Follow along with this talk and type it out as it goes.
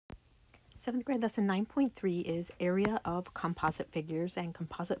Seventh grade lesson 9.3 is area of composite figures, and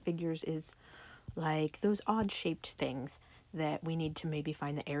composite figures is like those odd shaped things that we need to maybe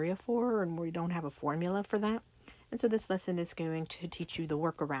find the area for, and we don't have a formula for that. And so this lesson is going to teach you the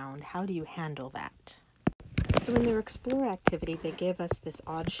workaround. How do you handle that? So in their explore activity, they give us this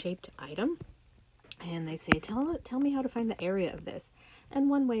odd shaped item, and they say, tell me how to find the area of this. And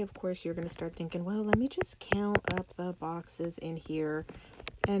one way, of course, you're going to start thinking, well, let me just count up the boxes in here.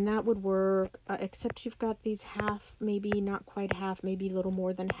 And that would work, except you've got these half, maybe not quite half, maybe a little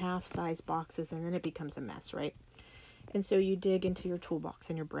more than half size boxes, and then it becomes a mess, right? And so you dig into your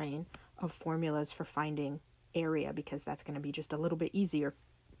toolbox in your brain of formulas for finding area, because that's going to be just a little bit easier.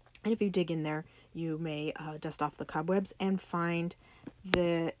 And if you dig in there, you may dust off the cobwebs and find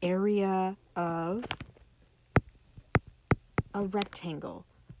the area of a rectangle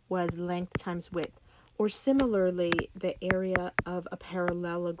was length times width. Or similarly, the area of a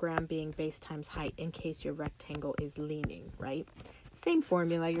parallelogram being base times height in case your rectangle is leaning, right? Same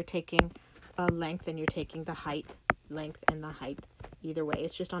formula, you're taking a length and you're taking the height, length and the height. Either way,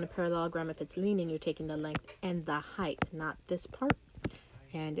 it's just on a parallelogram. If it's leaning, you're taking the length and the height, not this part.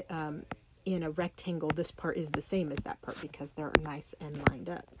 And in a rectangle, this part is the same as that part because they're nice and lined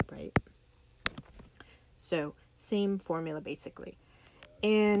up, right? So same formula basically.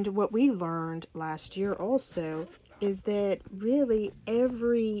 And what we learned last year also is that really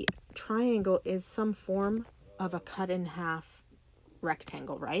every triangle is some form of a cut in half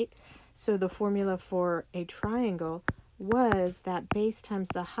rectangle, right? So the formula for a triangle was that base times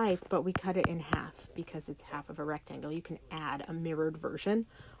the height, but we cut it in half because it's half of a rectangle. You can add a mirrored version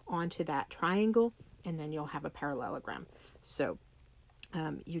onto that triangle, and then you'll have a parallelogram. So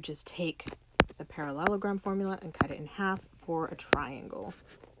you just take the parallelogram formula and cut it in half for a triangle.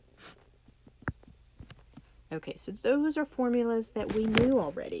 Okay, so those are formulas that we knew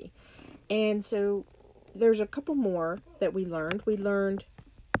already. And so there's a couple more that we learned. We learned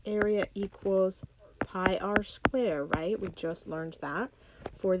area equals pi r squared, right? We just learned that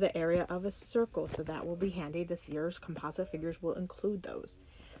for the area of a circle. So that will be handy. This year's composite figures will include those.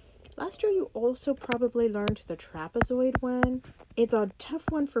 Last year, you also probably learned the trapezoid one. It's a tough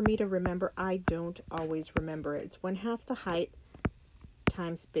one for me to remember. I don't always remember it. It's 1/2 the height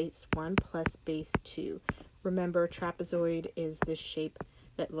times base 1 plus base 2. Remember, trapezoid is this shape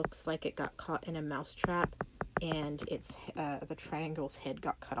that looks like it got caught in a mouse trap, and it's the triangle's head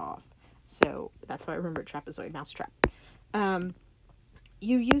got cut off. So that's why I remember trapezoid, mouse trap.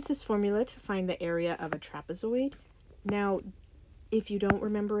 You use this formula to find the area of a trapezoid. Now, if you don't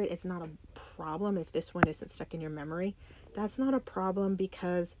remember it, it's not a problem if this one isn't stuck in your memory. That's not a problem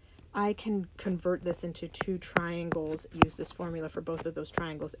because I can convert this into two triangles, use this formula for both of those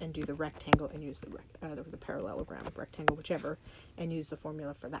triangles, and do the rectangle and use the parallelogram, rectangle, whichever, and use the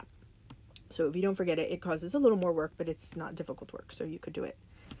formula for that. So if you don't forget it, it causes a little more work, but it's not difficult work, so you could do it.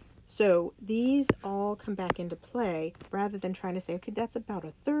 So these all come back into play rather than trying to say, okay, that's about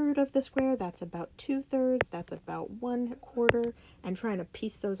 1/3 of the square, that's about 2/3, that's about 1/4, and trying to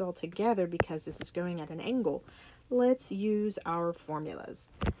piece those all together because this is going at an angle. Let's use our formulas.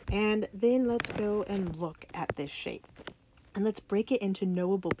 And then let's go and look at this shape. And let's break it into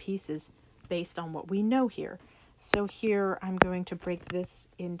knowable pieces based on what we know here. So here I'm going to break this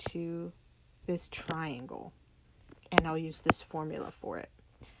into this triangle, and I'll use this formula for it.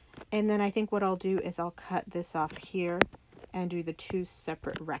 And then I think what I'll do is I'll cut this off here and do the two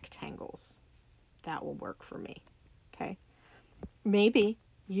separate rectangles. That will work for me, okay? Maybe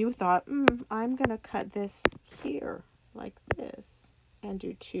you thought, I'm going to cut this here like this and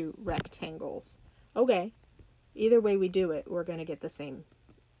do two rectangles. Okay, either way we do it, we're going to get the same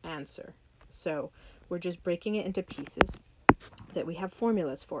answer. So we're just breaking it into pieces that we have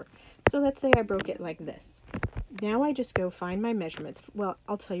formulas for. So let's say I broke it like this. Now I just go find my measurements. Well,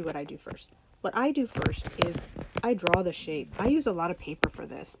 I'll tell you what I do first. What I do first is I draw the shape. I use a lot of paper for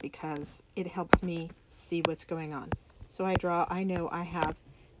this because it helps me see what's going on. So I know I have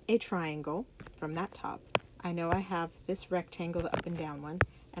a triangle from that top. I know I have this rectangle, the up and down one,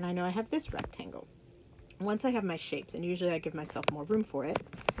 and I know I have this rectangle. Once I have my shapes, and usually I give myself more room for it,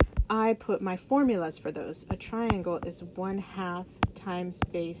 I put my formulas for those. A triangle is 1/2 times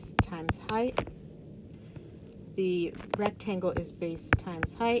base times height. The rectangle is base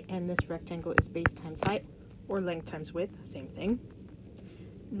times height, and this rectangle is base times height, or length times width, same thing.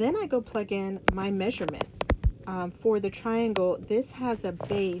 Then I go plug in my measurements. For the triangle, this has a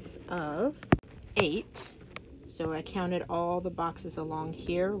base of 8. So I counted all the boxes along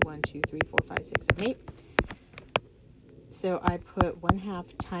here, 1, 2, 3, 4, 5, 6, 7, 8. So I put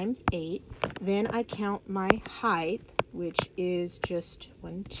 1/2 times 8. Then I count my height, which is just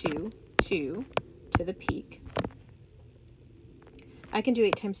 1, 2. 2 to the peak. I can do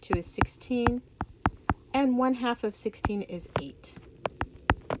 8 times 2 is 16, and 1/2 of 16 is 8.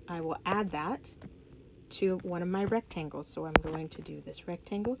 I will add that to one of my rectangles. So I'm going to do this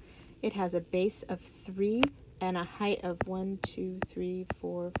rectangle. It has a base of 3 and a height of 1, 2, 3,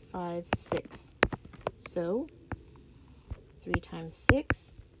 4, 5, 6. So 3 times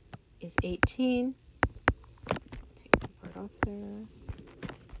 6 is 18. Take that part off there.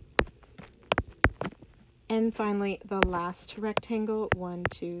 And finally, the last rectangle, 1,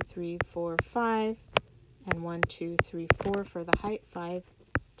 2, 3, 4, 5, and 1, 2, 3, 4 for the height. 5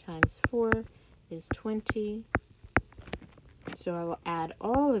 times 4 is 20. So I will add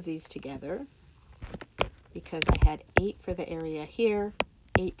all of these together because I had 8 for the area here,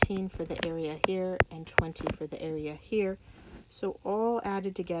 18 for the area here, and 20 for the area here. So all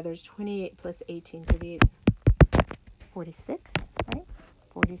added together is 28 plus 18, 38, 46, right?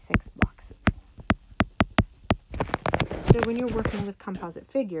 46 boxes. So when you're working with composite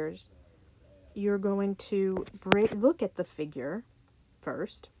figures, you're going to look at the figure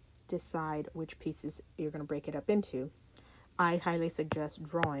first, decide which pieces you're going to break it up into. I highly suggest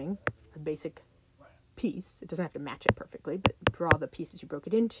drawing a basic piece. It doesn't have to match it perfectly, but draw the pieces you broke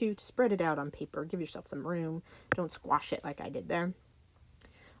it into, spread it out on paper, give yourself some room. Don't squash it like I did there.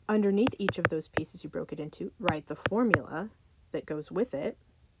 Underneath each of those pieces you broke it into, write the formula that goes with it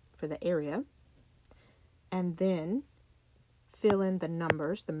for the area, and then fill in the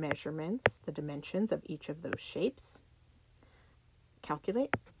numbers, the measurements, the dimensions of each of those shapes,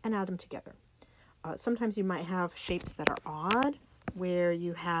 calculate, and add them together. Sometimes you might have shapes that are odd, where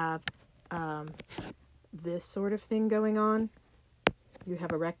you have this sort of thing going on. You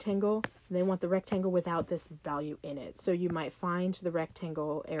have a rectangle, and they want the rectangle without this value in it. So you might find the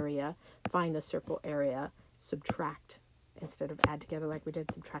rectangle area, find the circle area, subtract, instead of add together like we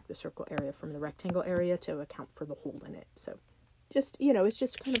did, subtract the circle area from the rectangle area to account for the hole in it. So just, it's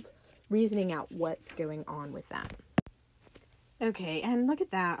just kind of reasoning out what's going on with that. Okay, and look at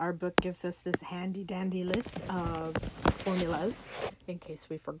that. Our book gives us this handy dandy list of formulas, in case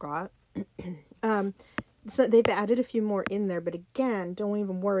we forgot. So they've added a few more in there, but again, don't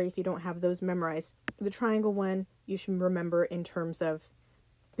even worry if you don't have those memorized. The triangle one, you should remember in terms of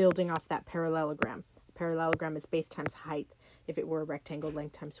building off that parallelogram. Parallelogram is base times height. If it were a rectangle,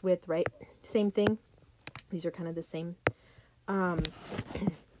 length times width, right? Same thing. These are kind of the same. And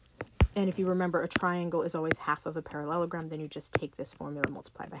if you remember, a triangle is always half of a parallelogram, then you just take this formula and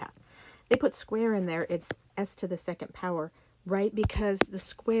multiply by half. They put square in there. It's s to the second power, right? Because the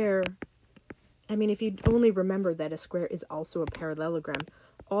square, I mean, if you only remember that a square is also a parallelogram,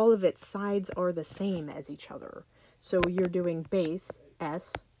 all of its sides are the same as each other. So you're doing base,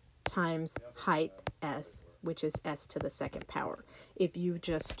 s, times height, s, which is s to the second power. If you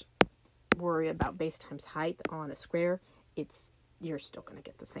just worry about base times height on a square, you're still going to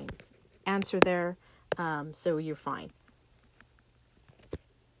get the same answer there, so you're fine.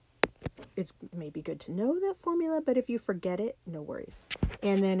 It's maybe good to know that formula, but if you forget it, no worries.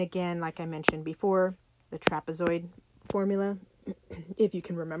 And then again, like I mentioned before, the trapezoid formula, if you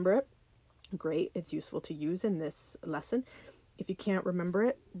can remember it, great, it's useful to use in this lesson. If you can't remember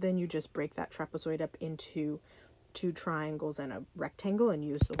it, then you just break that trapezoid up into 2 triangles and a rectangle and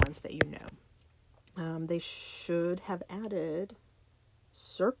use the ones that you know. They should have added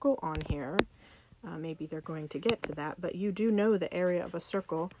circle on here. Maybe they're going to get to that, but you do know the area of a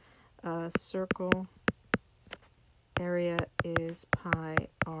circle. Circle area is pi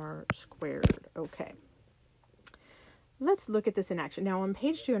r squared. Okay. Let's look at this in action. Now on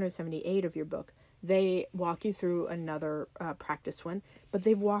page 278 of your book, they walk you through another practice one, but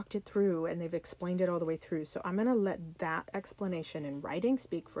they've walked it through and they've explained it all the way through. So I'm going to let that explanation in writing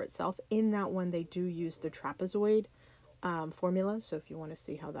speak for itself. In that one, they do use the trapezoid formula. So if you want to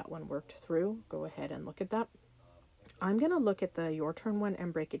see how that one worked through, go ahead and look at that. I'm going to look at the your turn one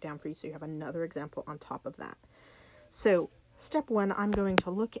and break it down for you so you have another example on top of that. So step 1, I'm going to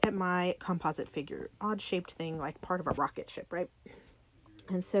look at my composite figure, odd shaped thing like part of a rocket ship, right?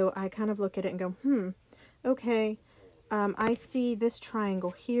 And so I kind of look at it and go, okay, I see this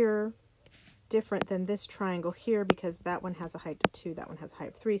triangle here different than this triangle here because that one has a height of 2, that one has a height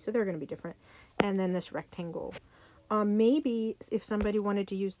of 3, so they're going to be different. And then this rectangle. Maybe if somebody wanted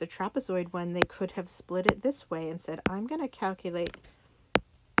to use the trapezoid one, they could have split it this way and said, I'm going to calculate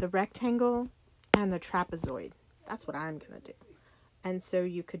the rectangle and the trapezoid. That's what I'm going to do. And so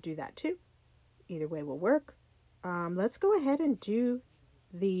you could do that too. Either way will work. Let's go ahead and do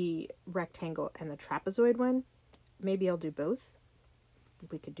the rectangle and the trapezoid one. Maybe I'll do both.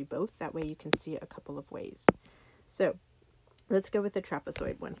 We could do both. That way you can see it a couple of ways. So Let's go with the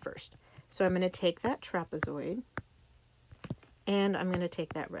trapezoid one first. So I'm going to take that trapezoid and I'm going to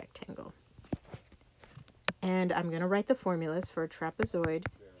take that rectangle. And I'm going to write the formulas for a trapezoid.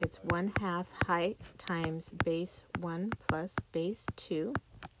 It's 1/2 height times base 1 plus base 2.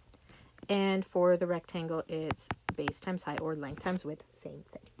 And for the rectangle, it's base times height, or length times width, same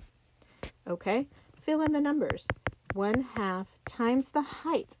thing. Okay, fill in the numbers. 1/2 times the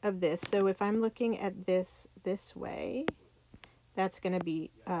height of this. So if I'm looking at this way, that's going to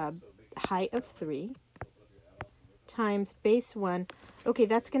be height of 3 times base 1. Okay,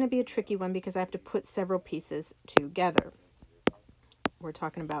 that's going to be a tricky one because I have to put several pieces together. We're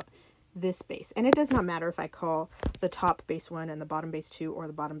talking about this base. And it does not matter if I call the top base 1 and the bottom base 2, or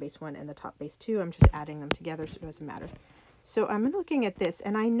the bottom base 1 and the top base 2. I'm just adding them together, so it doesn't matter. So I'm looking at this,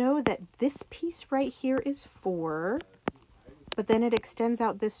 and I know that this piece right here is 4, but then it extends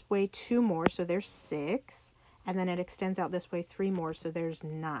out this way 2 more, so there's 6. And then it extends out this way 3 more, so there's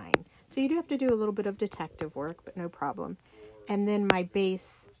 9. So you do have to do a little bit of detective work, but no problem. And then my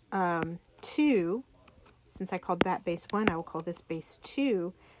base 2, since I called that base 1, I will call this base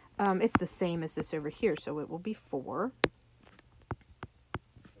 2. It's the same as this over here, so it will be 4.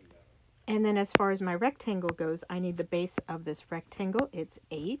 And then as far as my rectangle goes, I need the base of this rectangle. It's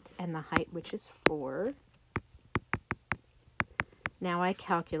 8, and the height, which is 4. Now I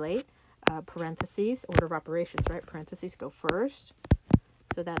calculate parentheses, order of operations, right? Parentheses go first.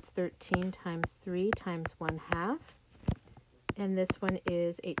 So that's 13 times 3 times 1/2. And this one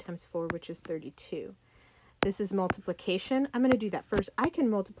is 8 times 4, which is 32. This is multiplication. I'm going to do that first. I can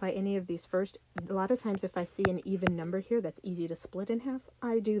multiply any of these first. A lot of times if I see an even number here that's easy to split in half,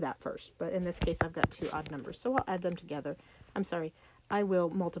 I do that first. But in this case, I've got 2 odd numbers, so I'll add them together. I'm sorry, I will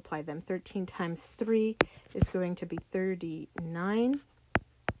multiply them. 13 times 3 is going to be 39.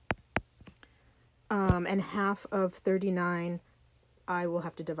 And half of 39, I will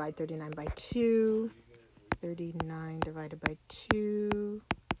have to divide 39 by 2. 39 divided by 2.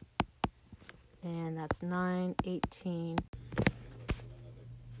 And that's 9, 18.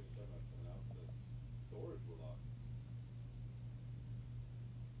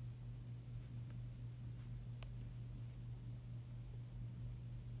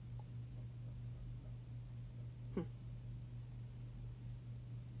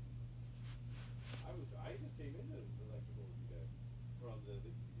 I just came into electrical today from the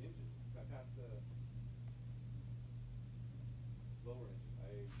engine. I passed the lower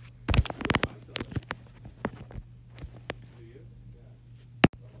engine. I do you?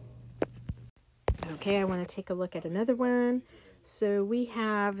 Yeah. Okay, I want to take a look at another one. So we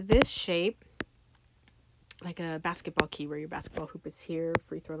have this shape, like a basketball key where your basketball hoop is here,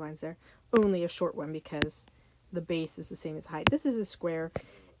 free throw line's there. Only a short one because the base is the same as height. This is a square,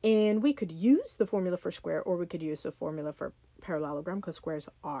 and we could use the formula for square, or we could use the formula for parallelogram, because squares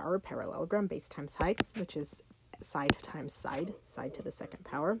are parallelogram, base times height, which is side times side, side to the second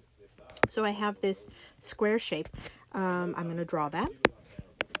power. So I have this square shape. I'm going to draw that.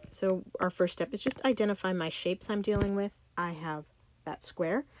 So our first step is just identify my shapes I'm dealing with. I have that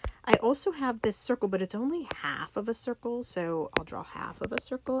square. I also have this circle, but it's only half of a circle, so I'll draw half of a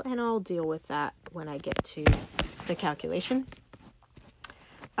circle, and I'll deal with that when I get to the calculation.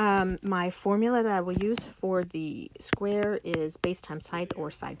 My formula that I will use for the square is base times height,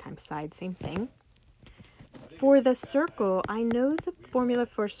 or side times side, same thing. For the circle, I know the formula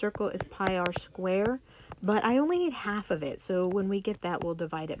for a circle is pi r square, but I only need half of it. So when we get that, we'll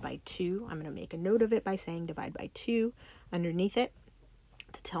divide it by 2. I'm going to make a note of it by saying divide by 2 underneath it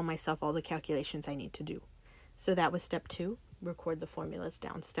to tell myself all the calculations I need to do. So that was step 2. Record the formulas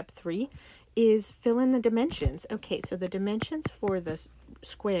down. Step 3 is fill in the dimensions. Okay, so the dimensions for the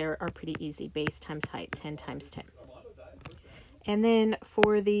square are pretty easy. Base times height, 10 times 10. And then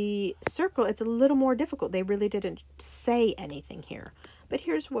for the circle, it's a little more difficult. They really didn't say anything here. But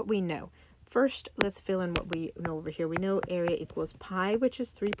here's what we know. First, let's fill in what we know over here. We know area equals pi, which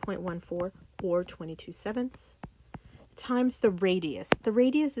is 3.14, or 22/7, times the radius. The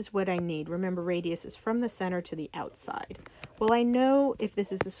radius is what I need. Remember, radius is from the center to the outside. Well, I know if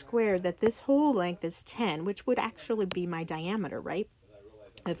this is a square that this whole length is 10, which would actually be my diameter, right?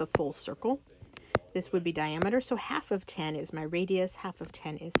 I have a full circle. This would be diameter, so half of 10 is my radius, half of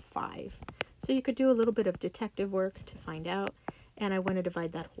 10 is 5. So you could do a little bit of detective work to find out, and I want to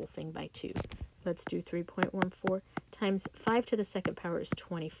divide that whole thing by 2. Let's do 3.14 times 5 to the second power is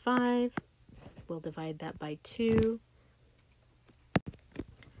 25. We'll divide that by 2.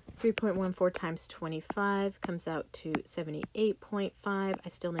 3.14 times 25 comes out to 78.5. I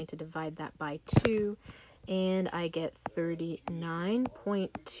still need to divide that by 2. And I get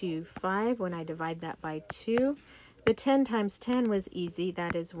 39.25 when I divide that by 2. The 10 times 10 was easy.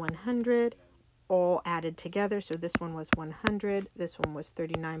 That is 100, all added together. So this one was 100. This one was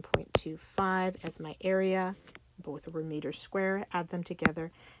 39.25 as my area. Both were meters square. Add them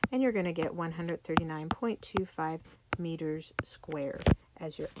together, and you're going to get 139.25 meters squared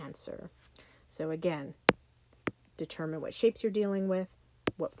as your answer. So again, determine what shapes you're dealing with,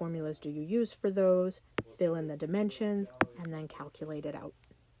 what formulas do you use for those, fill in the dimensions, and then calculate it out.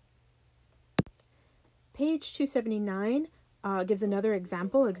 Page 279 gives another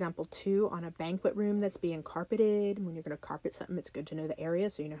example, example 2, on a banquet room that's being carpeted. When you're going to carpet something, it's good to know the area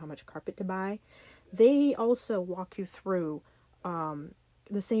so you know how much carpet to buy. They also walk you through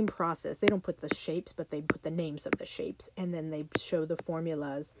the same process. They don't put the shapes, but they put the names of the shapes, and then they show the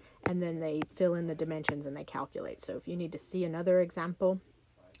formulas, and then they fill in the dimensions and they calculate. So if you need to see another example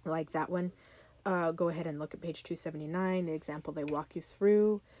like that one, go ahead and look at page 279, the example they walk you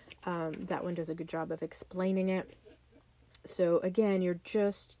through. That one does a good job of explaining it. So again, you're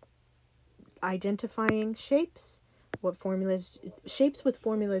just identifying shapes, what formulas, shapes with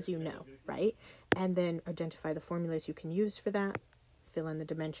formulas you know, right? And then identify the formulas you can use for that, fill in the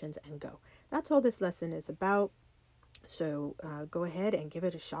dimensions, and go. That's all this lesson is about. So go ahead and give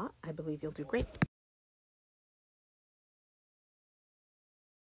it a shot. I believe you'll do great.